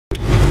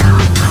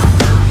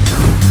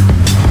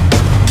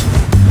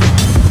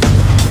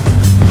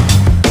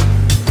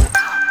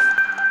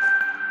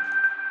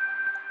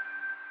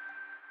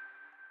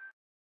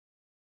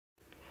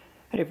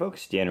Hey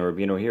folks, Dan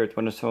Rubino here with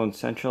Windows Phone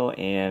Central,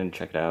 and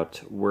check it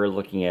out. We're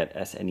looking at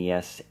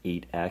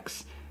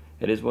SNES8X.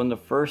 It is one of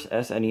the first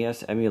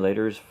SNES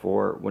emulators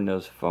for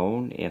Windows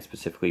Phone, and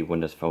specifically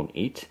Windows Phone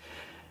 8.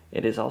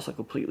 It is also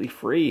completely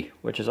free,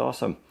 which is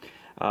awesome.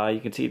 You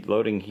can see it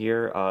loading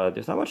here.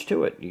 There's not much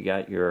to it. You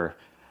got your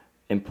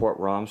import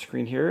ROM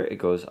screen here. It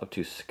goes up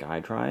to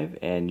SkyDrive,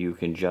 and you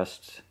can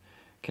just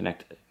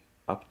connect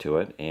up to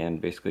it and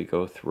basically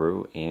go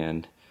through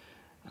and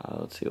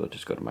let's see, let's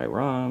just go to my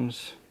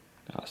ROMs.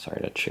 Oh, sorry,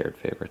 that's shared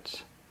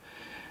favorites.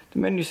 The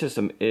menu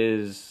system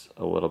is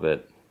a little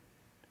bit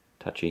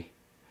touchy.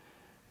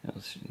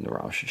 The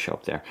ROM should show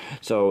up there.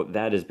 So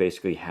that is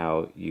basically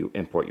how you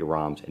import your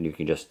ROMs, and you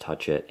can just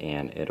touch it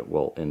and it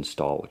will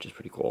install, which is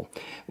pretty cool.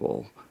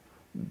 We'll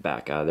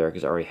back out of there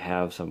because I already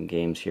have some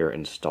games here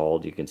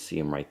installed. You can see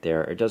them right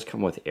there. It does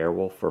come with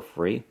Airwolf for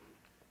free.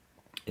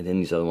 And then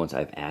these other ones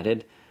I've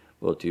added.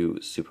 We'll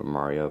do Super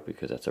Mario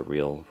because that's a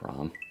real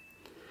ROM.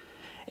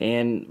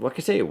 And what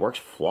can I say, it works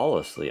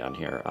flawlessly on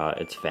here.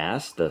 It's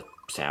fast, the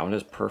sound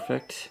is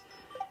perfect,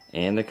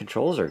 and the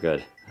controls are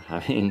good.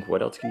 I mean,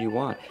 what else can you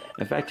want?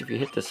 In fact, if you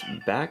hit this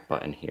back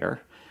button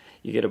here,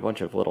 you get a bunch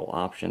of little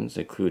options,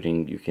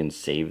 including you can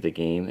save the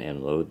game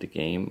and load the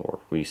game or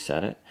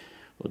reset it.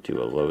 We'll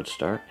do a load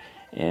start,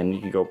 and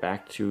you can go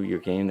back to your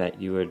game that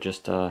you had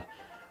just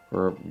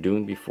were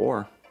doing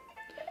before.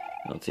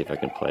 Let's see if I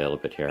can play a little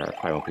bit here. I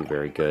probably won't be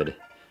very good.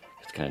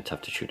 It's kind of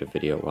tough to shoot a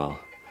video while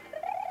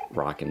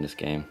rocking this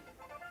game.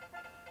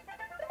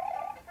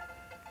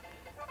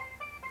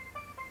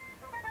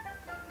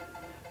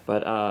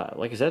 But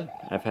like I said,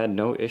 I've had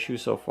no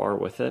issues so far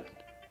with it.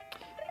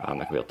 I'm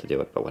not gonna be able to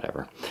do it, but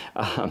whatever.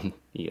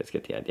 You guys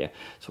get the idea.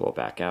 So we'll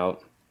back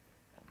out.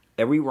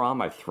 Every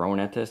ROM I've thrown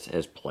at this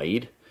has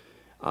played.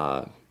 We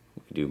can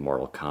do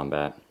Mortal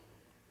Kombat.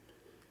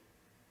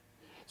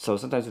 So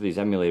sometimes with these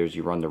emulators,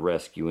 you run the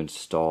risk, you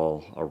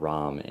install a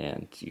ROM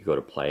and you go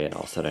to play and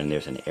all of a sudden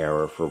there's an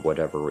error for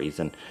whatever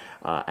reason.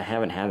 I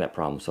haven't had that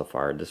problem so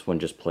far. This one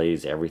just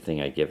plays everything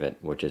I give it,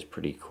 which is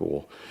pretty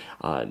cool.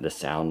 The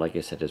sound, like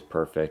I said, is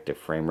perfect. The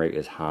frame rate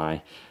is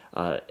high.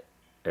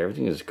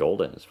 Everything is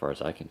golden as far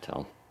as I can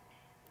tell.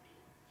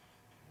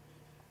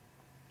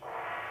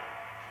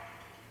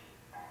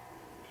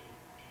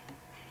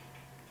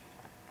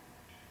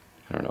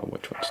 I don't know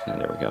which ones.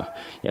 There we go.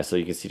 Yeah, so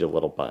you can see the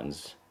little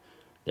buttons.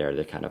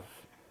 They're kind of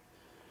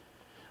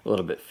a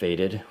little bit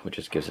faded, which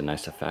just gives a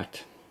nice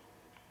effect.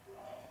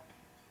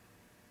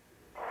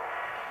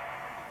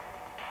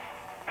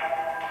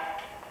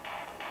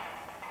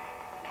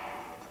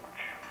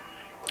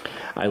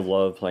 I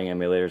love playing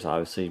emulators,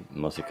 obviously,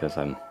 mostly because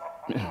I'm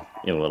a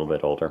little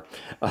bit older.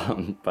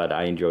 But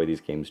I enjoy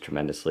these games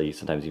tremendously,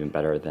 sometimes even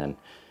better than,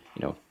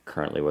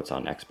 currently what's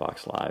on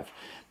Xbox Live.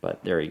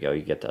 But there you go,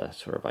 you get the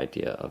sort of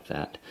idea of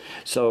that.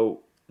 So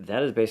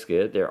that is basically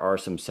it. There are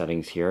some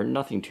settings here,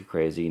 nothing too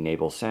crazy.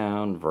 Enable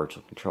sound,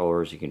 virtual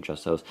controllers, you can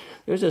adjust those.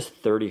 There's this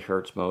 30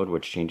 Hertz mode,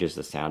 which changes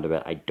the sound a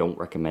bit. I don't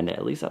recommend it,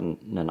 at least on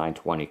the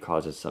 920,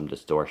 causes some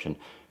distortion.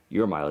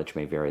 Your mileage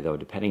may vary though,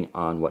 depending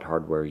on what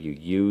hardware you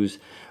use.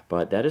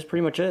 But that is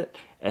pretty much it.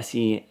 I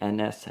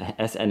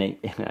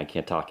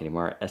can't talk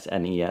anymore.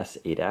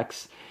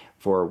 SNES8X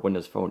for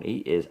Windows Phone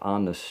 8 is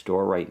on the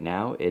store right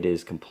now. It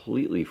is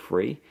completely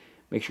free.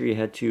 Make sure you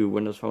head to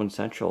Windows Phone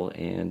Central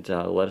and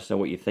let us know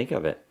what you think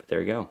of it. But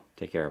there you go.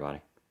 Take care, everybody.